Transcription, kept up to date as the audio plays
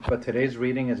But today's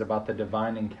reading is about the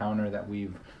divine encounter that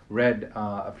we've read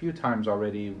a few times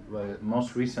already,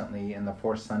 most recently in the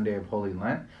fourth Sunday of Holy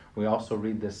Lent. We also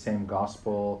read this same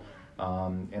gospel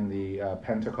in the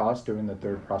Pentecost during the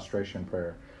third prostration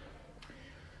prayer.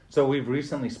 So we've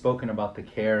recently spoken about the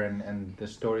care, and the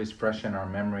story is fresh in our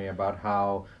memory about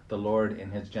how the Lord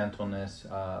in his gentleness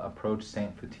approached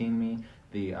Saint Fatima,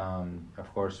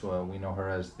 of course we know her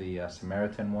as the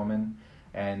Samaritan woman,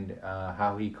 and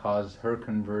how he caused her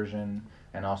conversion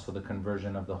and also the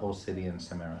conversion of the whole city in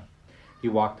Samaria. He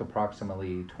walked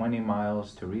approximately 20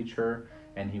 miles to reach her,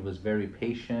 and he was very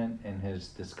patient in his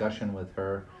discussion with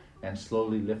her and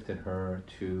slowly lifted her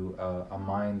to a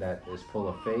mind that is full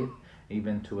of faith,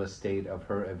 even to a state of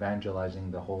her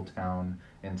evangelizing the whole town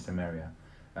in Samaria.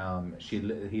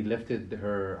 He lifted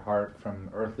her heart from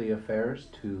earthly affairs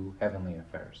to heavenly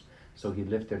affairs. So he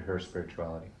lifted her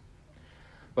spirituality.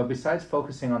 But besides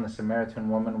focusing on the Samaritan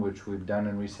woman, which we've done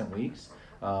in recent weeks,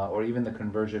 or even the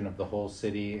conversion of the whole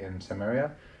city in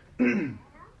Samaria,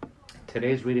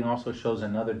 today's reading also shows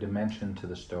another dimension to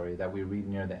the story that we read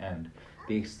near the end,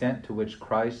 the extent to which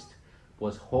Christ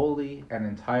was wholly and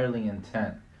entirely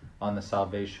intent on the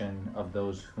salvation of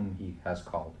those whom he has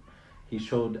called. He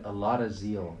showed a lot of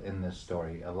zeal in this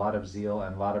story, a lot of zeal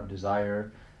and a lot of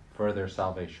desire for their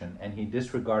salvation, and he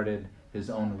disregarded his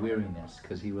own weariness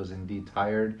because he was indeed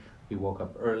tired. He woke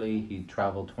up early, he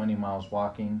traveled 20 miles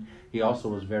walking. He also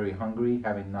was very hungry,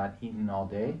 having not eaten all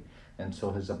day, and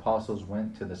so his apostles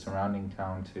went to the surrounding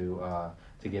town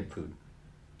to get food.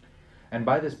 And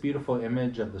by this beautiful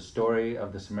image of the story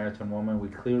of the Samaritan woman, we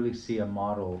clearly see a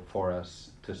model for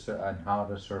us on how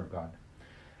to serve God.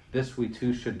 This we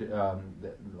too should,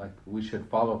 we should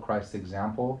follow Christ's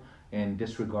example in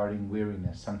disregarding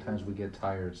weariness. Sometimes we get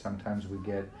tired. Sometimes we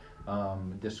get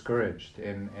discouraged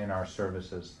in our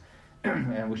services.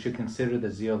 And we should consider the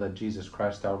zeal that Jesus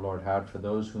Christ our Lord had for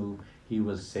those who he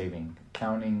was saving,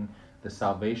 counting the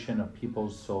salvation of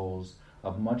people's souls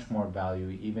of much more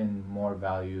value, even more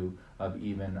value of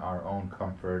even our own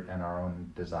comfort and our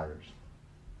own desires.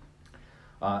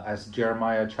 As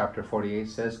Jeremiah chapter 48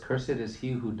 says, "Cursed is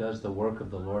he who does the work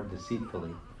of the Lord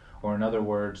deceitfully," or in other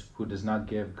words, who does not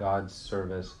give God's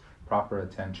service proper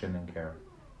attention and care.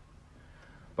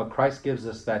 But Christ gives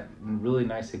us that really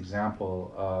nice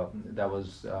example that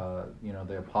was,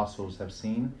 the apostles have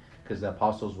seen, because the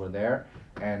apostles were there,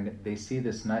 and they see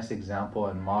this nice example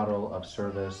and model of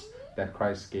service that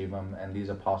Christ gave them, and these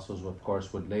apostles, of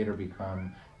course, would later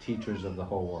become teachers of the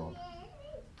whole world.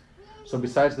 So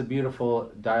besides the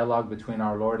beautiful dialogue between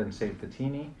our Lord and Saint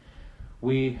Fatima,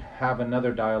 we have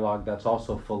another dialogue that's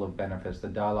also full of benefits, the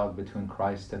dialogue between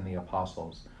Christ and the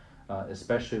apostles,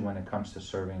 especially when it comes to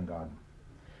serving God.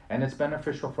 And it's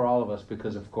beneficial for all of us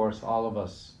because, of course, all of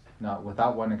us, not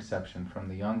without one exception, from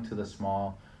the young to the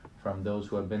small, from those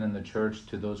who have been in the church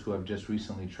to those who have just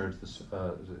recently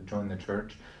joined the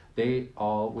church, we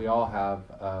all have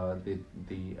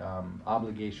the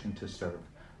obligation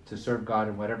to serve God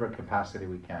in whatever capacity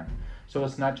we can. So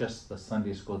it's not just the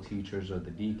Sunday school teachers or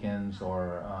the deacons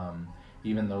or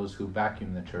even those who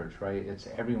vacuum the church, right? It's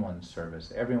everyone's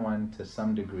service. Everyone, to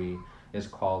some degree, is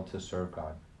called to serve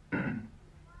God.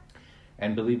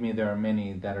 And believe me, there are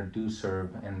many that do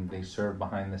serve, and they serve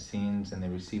behind the scenes, and they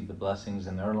receive the blessings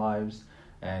in their lives.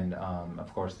 And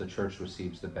of course, the church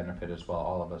receives the benefit as well.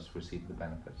 All of us receive the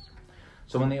benefits.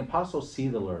 So when the apostles see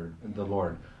the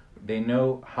Lord, they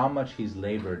know how much he's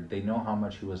labored. They know how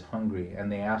much he was hungry,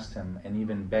 and they asked him and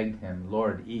even begged him,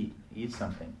 "Lord, eat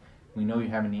something. We know you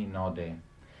haven't eaten all day."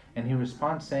 And he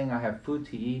responds saying, "I have food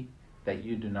to eat that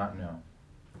you do not know."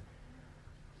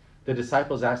 The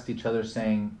disciples asked each other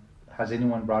saying, "Has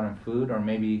anyone brought him food? Or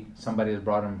maybe somebody has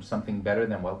brought him something better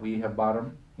than what we have brought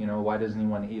him? Why doesn't he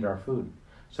want to eat our food?"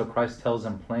 So Christ tells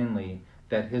them plainly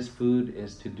that his food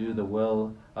is to do the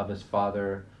will of his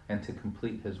Father and to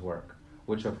complete his work,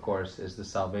 which of course is the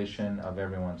salvation of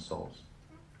everyone's souls.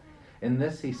 In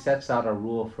this, he sets out a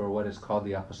rule for what is called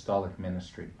the apostolic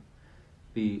ministry,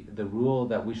 the rule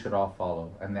that we should all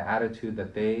follow, and the attitude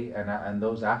that they and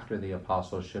those after the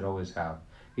apostles should always have.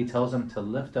 He tells them to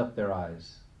lift up their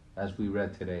eyes, as we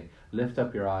read today. Lift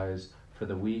up your eyes, for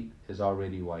the wheat is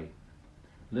already white.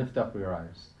 Lift up your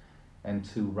eyes, and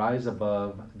to rise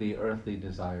above the earthly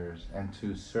desires, and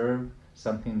to serve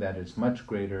something that is much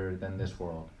greater than this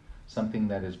world, something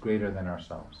that is greater than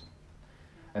ourselves.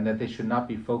 And that they should not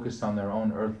be focused on their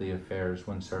own earthly affairs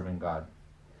when serving God.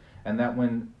 And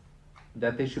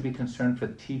that they should be concerned for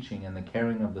teaching and the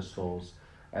caring of the souls,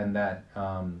 and that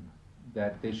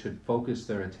they should focus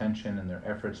their attention and their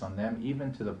efforts on them,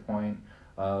 even to the point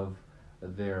of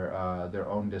their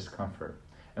own discomfort.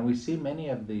 And we see many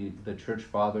of the church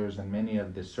fathers and many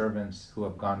of the servants who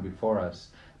have gone before us,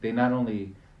 they not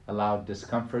only allowed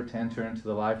discomfort to enter into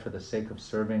the life for the sake of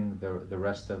serving the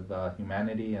rest of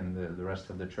humanity and the rest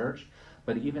of the church,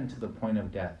 but even to the point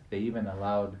of death. They even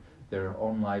allowed their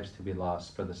own lives to be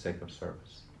lost for the sake of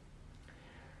service.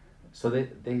 So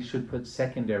they should put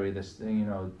secondary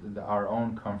our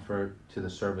own comfort to the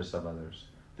service of others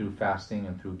through fasting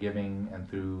and through giving and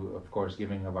through, of course,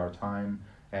 giving of our time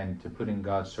and to putting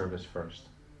God's service first.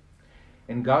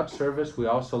 In God's service, we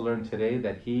also learn today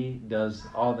that He does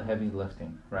all the heavy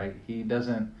lifting, right? He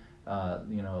doesn't,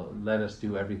 let us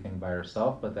do everything by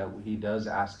ourselves, but that He does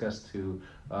ask us to,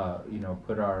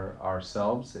 put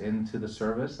ourselves into the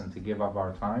service and to give up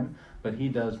our time. But He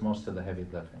does most of the heavy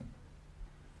lifting.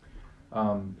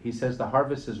 He says the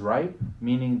harvest is ripe,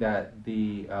 meaning that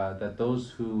that those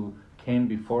who came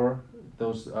before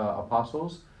those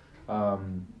apostles,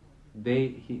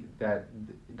 that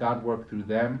God worked through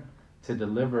them to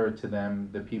deliver to them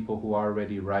the people who are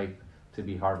already ripe to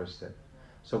be harvested.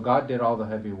 So God did all the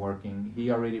heavy working.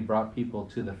 He already brought people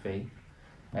to the faith,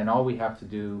 and all they had to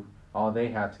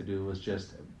do was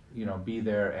just, be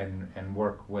there and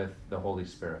work with the Holy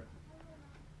Spirit.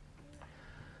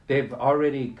 They've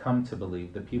already come to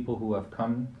believe. The people who have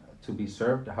come to be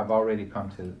served have already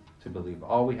come to believe.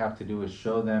 All we have to do is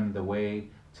show them the way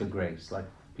to grace, like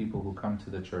people who come to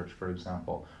the church, for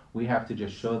example. We have to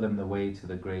just show them the way to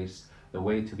the grace, the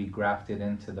way to be grafted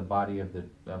into the body of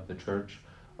the church,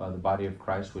 the body of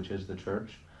Christ, which is the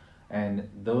church. And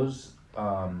those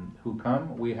who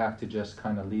come, we have to just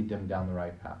kind of lead them down the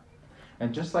right path.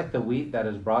 And just like the wheat that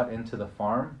is brought into the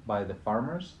farm by the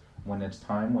farmers, when it's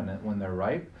time, when they're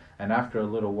ripe, and after a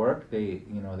little work, they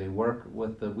work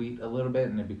with the wheat a little bit,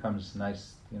 and it becomes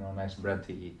nice bread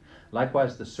to eat.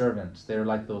 Likewise, the servants, they're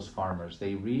like those farmers.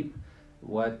 They reap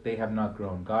what they have not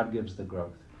grown. God gives the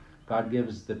growth. God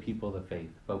gives the people the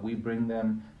faith, but we bring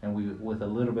them, and we, with a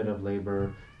little bit of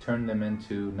labor, turn them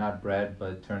into not bread,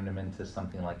 but turn them into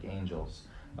something like angels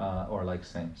or like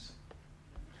saints.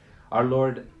 Our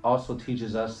Lord also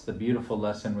teaches us the beautiful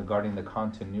lesson regarding the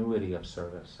continuity of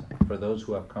service for those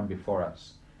who have come before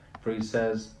us. For He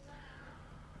says,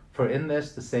 "For in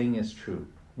this the saying is true,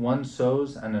 one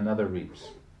sows and another reaps.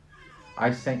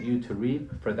 I sent you to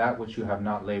reap for that which you have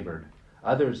not labored.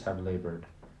 Others have labored,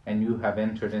 and you have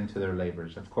entered into their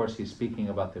labors." Of course, He's speaking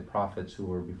about the prophets who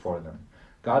were before them.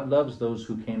 God loves those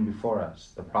who came before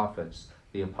us, the prophets,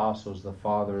 the apostles, the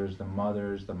fathers, the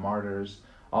mothers, the martyrs,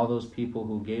 all those people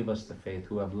who gave us the faith,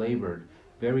 who have labored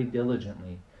very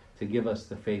diligently to give us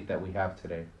the faith that we have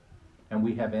today. And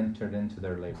we have entered into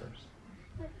their labors.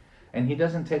 And He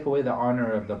doesn't take away the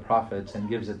honor of the prophets and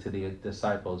gives it to the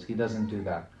disciples. He doesn't do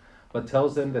that. But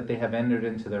tells them that they have entered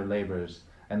into their labors,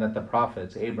 and that the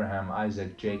prophets, Abraham,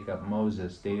 Isaac, Jacob,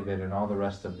 Moses, David, and all the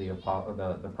rest of the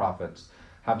prophets,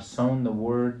 have sown the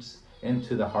words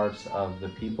into the hearts of the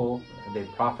people. They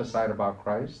prophesied about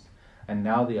Christ. And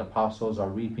now the apostles are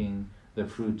reaping the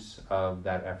fruits of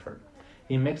that effort.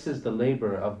 He mixes the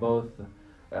labor of both,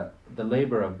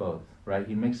 right?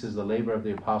 He mixes the labor of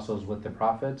the apostles with the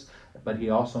prophets, but He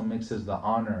also mixes the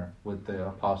honor with the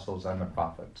apostles and the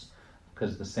prophets,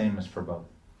 because the same is for both.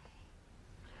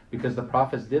 Because the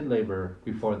prophets did labor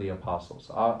before the apostles.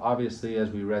 Obviously, as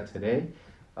we read today,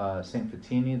 St.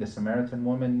 Fitini, the Samaritan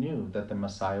woman, knew that the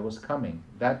Messiah was coming.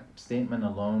 That statement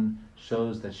alone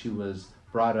shows that she was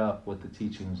brought up with the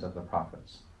teachings of the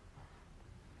prophets.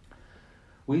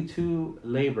 We too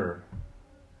labor,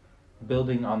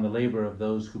 building on the labor of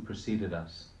those who preceded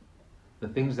us. The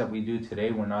things that we do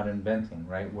today, we're not inventing,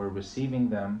 right? We're receiving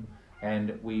them,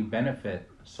 and we benefit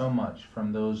so much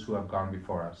from those who have gone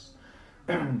before us.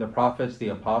 The prophets, the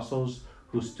apostles,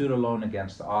 who stood alone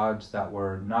against odds that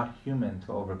were not human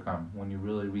to overcome when you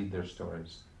really read their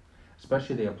stories.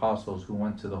 Especially the apostles who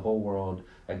went to the whole world,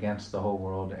 against the whole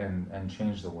world, and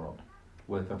changed the world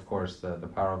with, of course,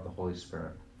 the power of the Holy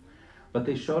Spirit. But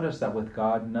they showed us that with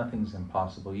God, nothing's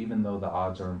impossible, even though the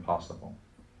odds are impossible,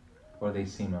 or they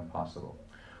seem impossible.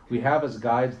 We have as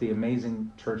guides the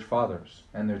amazing church fathers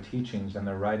and their teachings and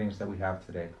their writings that we have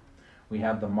today. We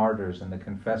have the martyrs and the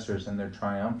confessors and their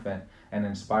triumphant and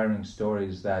inspiring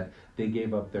stories that they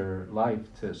gave up their life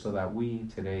so that we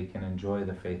today can enjoy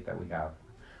the faith that we have.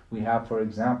 We have, for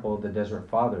example, the Desert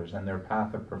Fathers and their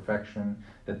path of perfection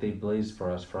that they blazed for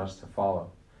us to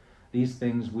follow. These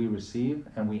things we receive,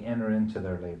 and we enter into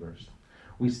their labors.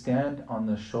 We stand on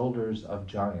the shoulders of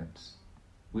giants.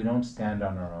 We don't stand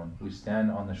on our own. We stand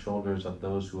on the shoulders of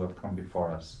those who have come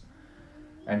before us.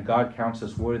 And God counts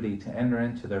us worthy to enter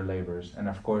into their labors, and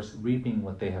of course reaping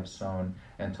what they have sown,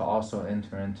 and to also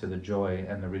enter into the joy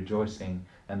and the rejoicing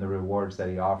and the rewards that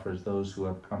he offers those who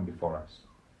have come before us.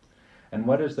 And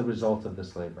what is the result of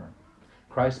this labor?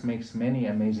 Christ makes many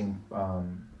amazing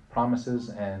promises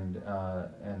and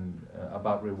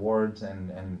about rewards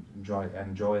and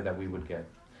joy that we would get.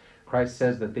 Christ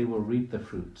says that they will reap the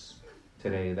fruits.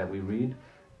 Today that we read,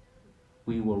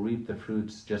 we will reap the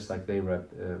fruits just like they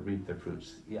reap the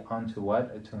fruits. Unto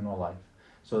what? Eternal life.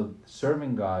 So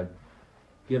serving God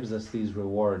gives us these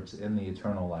rewards in the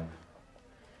eternal life.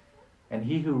 And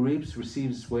he who reaps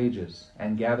receives wages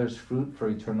and gathers fruit for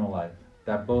eternal life,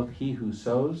 that both he who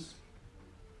sows,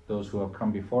 those who have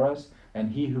come before us,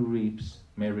 and he who reaps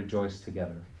may rejoice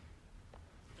together.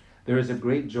 There is a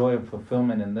great joy of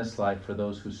fulfillment in this life for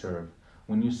those who serve.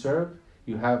 When you serve,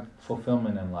 you have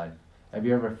fulfillment in life. Have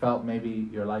you ever felt maybe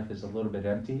your life is a little bit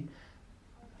empty?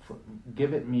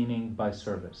 Give it meaning by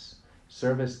service.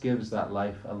 Service gives that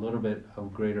life a little bit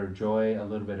of greater joy, a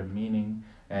little bit of meaning,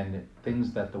 and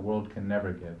things that the world can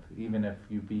never give. Even if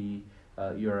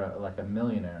you're like a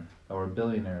millionaire or a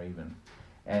billionaire even,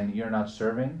 and you're not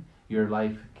serving, your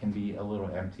life can be a little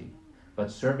empty.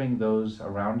 But serving those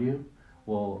around you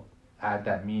will add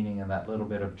that meaning and that little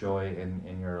bit of joy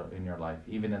in your life,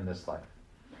 even in this life.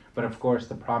 But of course,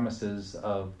 the promises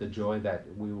of the joy that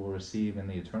we will receive in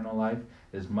the eternal life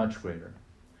is much greater.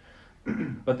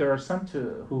 But there are some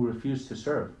who refuse to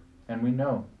serve, and we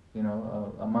know,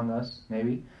 among us,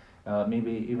 maybe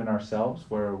even ourselves,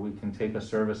 where we can take a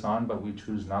service on, but we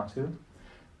choose not to.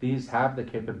 These have the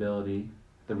capability,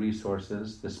 the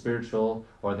resources, the spiritual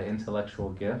or the intellectual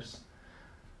gifts,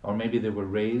 or maybe they were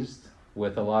raised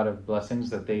with a lot of blessings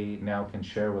that they now can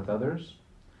share with others,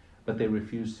 but they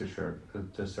refuse to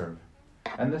serve.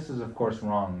 And this is of course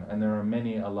wrong, and there are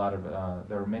a lot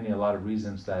of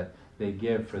reasons that they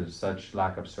give for such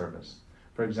lack of service.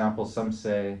 For example, some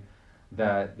say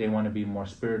that they want to be more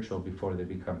spiritual before they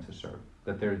become to serve,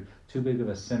 that they're too big of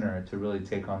a sinner to really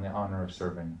take on the honor of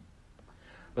serving.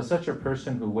 But such a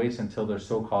person who waits until they're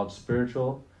so-called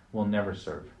spiritual will never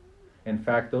serve. In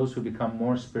fact, those who become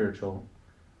more spiritual,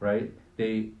 right,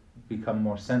 they become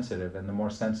more sensitive, and the more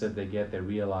sensitive they get, they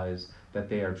realize that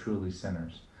they are truly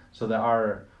sinners. So that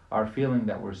our feeling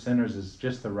that we're sinners is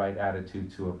just the right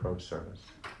attitude to approach service.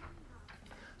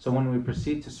 So when we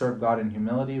proceed to serve God in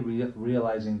humility,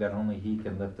 realizing that only he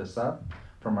can lift us up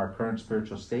from our current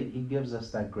spiritual state, he gives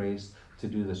us that grace to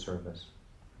do the service.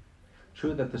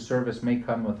 True that the service may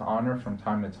come with honor from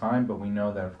time to time, but we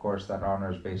know that of course that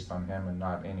honor is based on him and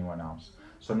not anyone else.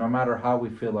 So no matter how we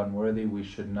feel unworthy, we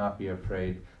should not be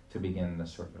afraid to begin the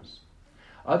service.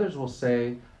 Others will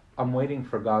say, I'm waiting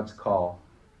for God's call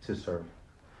to serve.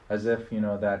 As if,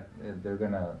 that they're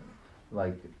going to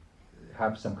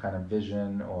have some kind of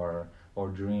vision or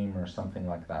dream or something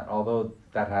like that. Although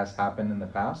that has happened in the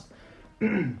past,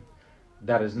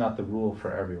 that is not the rule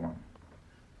for everyone.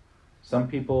 Some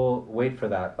people wait for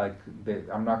that,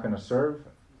 I'm not going to serve,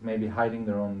 maybe hiding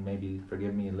their own, maybe,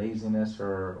 forgive me, laziness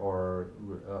or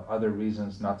other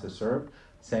reasons not to serve,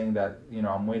 saying that,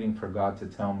 I'm waiting for God to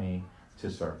tell me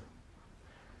to serve.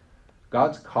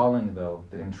 God's calling, though,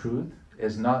 in truth,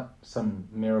 is not some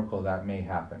miracle that may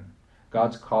happen.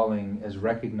 God's calling is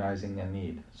recognizing a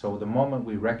need. So the moment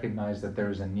we recognize that there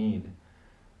is a need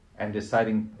and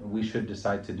deciding we should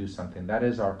decide to do something, that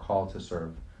is our call to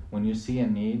serve. When you see a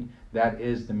need, that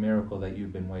is the miracle that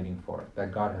you've been waiting for,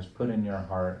 that God has put in your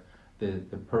heart the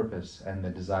purpose and the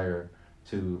desire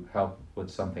to help with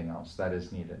something else that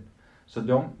is needed. So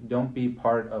don't be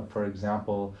part of, for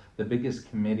example, the biggest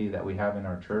committee that we have in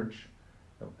our church,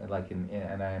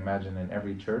 and I imagine in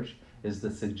every church, is the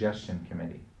suggestion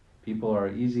committee. People are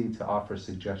easy to offer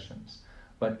suggestions,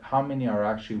 but how many are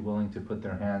actually willing to put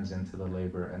their hands into the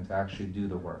labor and to actually do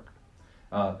the work?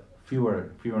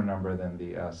 Fewer number than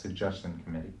the suggestion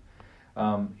committee.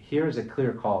 Here is a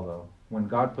clear call, though. When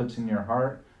God puts in your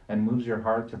heart and moves your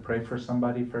heart to pray for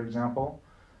somebody, for example,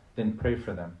 then pray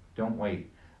for them. Don't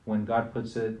wait. When God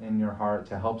puts it in your heart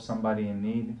to help somebody in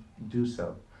need, do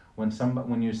so.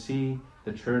 When you see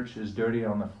the church is dirty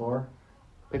on the floor,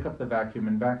 pick up the vacuum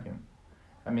and vacuum.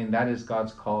 I mean, that is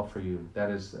God's call for you. That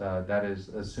is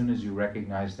as soon as you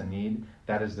recognize the need,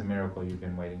 that is the miracle you've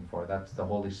been waiting for. That's the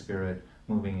Holy Spirit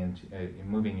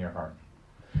moving your heart.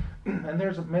 And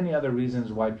there's many other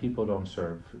reasons why people don't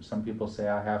serve. Some people say,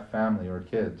 I have family or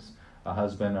kids, a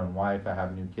husband and wife, I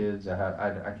have new kids,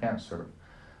 I can't serve.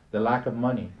 The lack of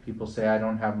money. People say, I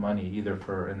don't have money, either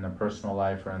for in the personal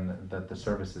life or that the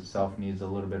service itself needs a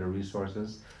little bit of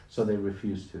resources, so they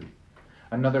refuse to.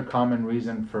 Another common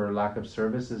reason for lack of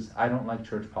service is I don't like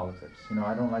church politics.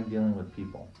 I don't like dealing with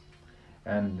people.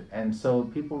 And so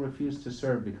people refuse to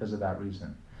serve because of that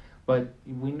reason. But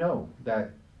we know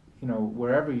that,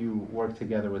 wherever you work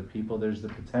together with people, there's the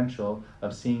potential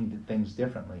of seeing things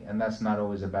differently. And that's not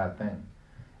always a bad thing.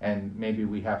 And maybe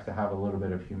we have to have a little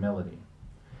bit of humility.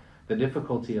 The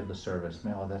difficulty of the service,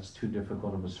 that's too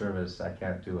difficult of a service, I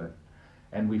can't do it.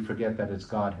 And we forget that it's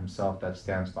God himself that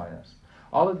stands by us.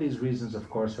 All of these reasons, of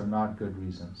course, are not good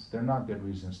reasons. They're not good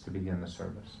reasons to begin the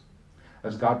service,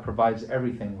 as God provides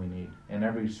everything we need in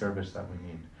every service that we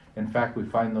need. In fact, we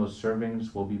find those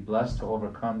servings will be blessed to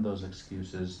overcome those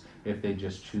excuses if they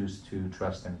just choose to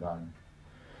trust in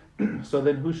God. So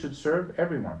then who should serve?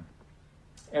 Everyone.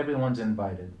 Everyone's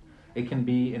invited. It can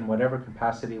be in whatever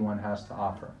capacity one has to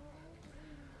offer.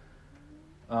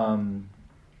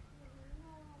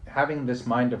 Having this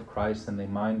mind of Christ and the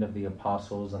mind of the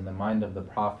apostles and the mind of the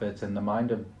prophets and the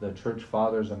mind of the church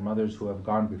fathers and mothers who have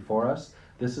gone before us,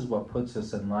 this is what puts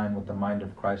us in line with the mind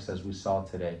of Christ, as we saw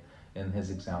today in his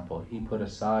example. He put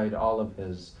aside all of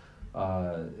his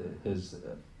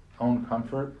own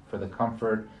comfort for the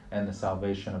comfort and the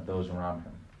salvation of those around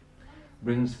him.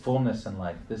 Brings fullness in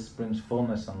life. This brings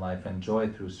fullness in life and joy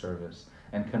through service,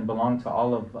 and can belong to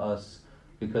all of us,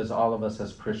 because all of us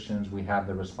as Christians, we have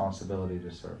the responsibility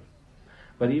to serve.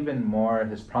 But even more,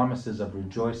 his promises of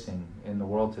rejoicing in the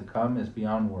world to come is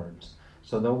beyond words.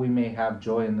 So though we may have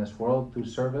joy in this world through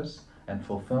service and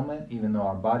fulfillment, even though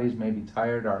our bodies may be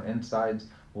tired, our insides,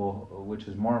 which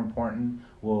is more important,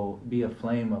 will be a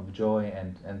flame of joy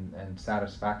and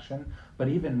satisfaction. But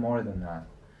even more than that,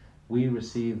 we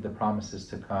receive the promises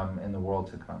to come in the world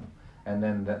to come. And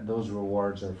then those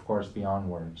rewards are, of course, beyond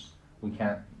words. We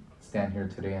can't stand here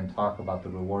today and talk about the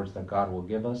rewards that God will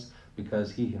give us,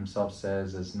 because he himself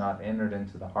says is not entered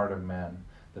into the heart of man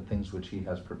the things which he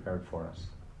has prepared for us.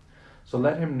 So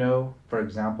let him know, for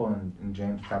example, in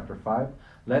James chapter 5,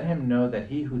 let him know that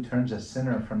he who turns a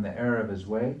sinner from the error of his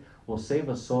way will save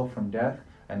a soul from death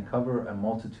and cover a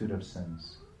multitude of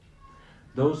sins.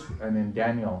 And in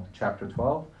Daniel chapter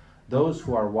 12, those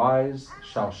who are wise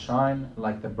shall shine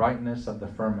like the brightness of the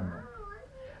firmament,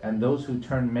 and those who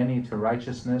turn many to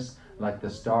righteousness like the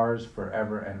stars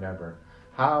forever and ever.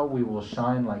 How we will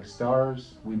shine like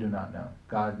stars, we do not know.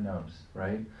 God knows,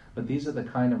 right? But these are the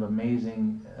kind of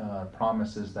amazing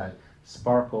promises that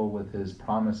sparkle with his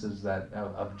promises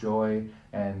of joy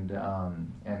and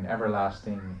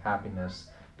everlasting happiness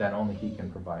that only he can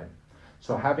provide.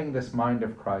 So having this mind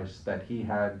of Christ that he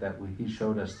had, he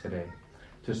showed us today,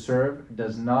 to serve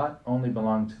does not only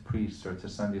belong to priests or to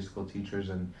Sunday school teachers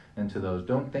and to those.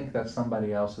 Don't think that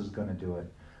somebody else is going to do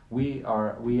it. We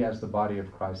as the body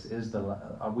of Christ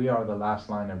we are the last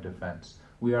line of defense.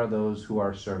 We are those who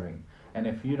are serving. And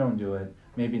if you don't do it,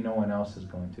 maybe no one else is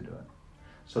going to do it.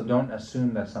 So don't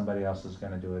assume that somebody else is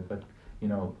going to do it, but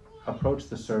approach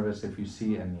the service if you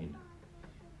see a need.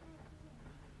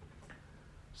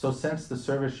 So since the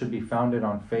service should be founded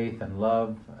on faith and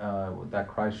love that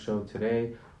Christ showed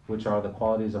today, which are the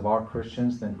qualities of all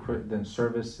Christians, then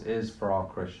service is for all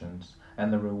Christians,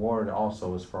 and the reward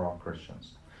also is for all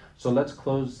Christians. So let's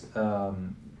close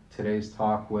today's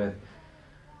talk with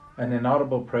an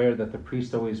inaudible prayer that the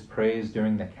priest always prays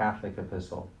during the Catholic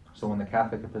epistle. So when the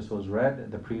Catholic epistle is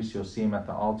read, the priest, you'll see him at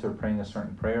the altar praying a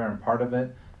certain prayer, and part of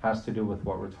it has to do with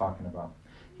what we're talking about.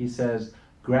 He says,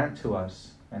 grant to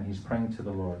us, and he's praying to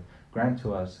the Lord, grant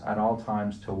to us at all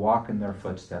times to walk in their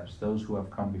footsteps, those who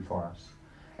have come before us,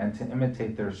 and to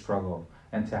imitate their struggle,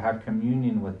 and to have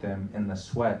communion with them in the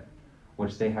sweat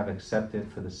which they have accepted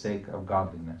for the sake of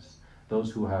godliness.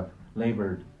 Those who have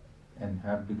labored and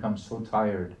have become so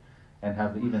tired and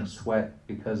have even sweat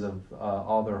because of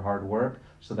all their hard work,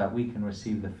 so that we can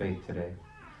receive the faith today.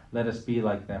 Let us be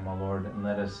like them, O Lord, and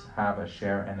let us have a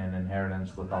share and an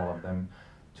inheritance with all of them,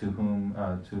 to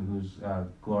whose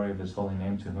glory of his holy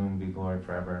name, to whom be glory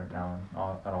forever, now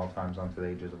and at all times, unto the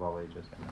ages of all ages. Amen.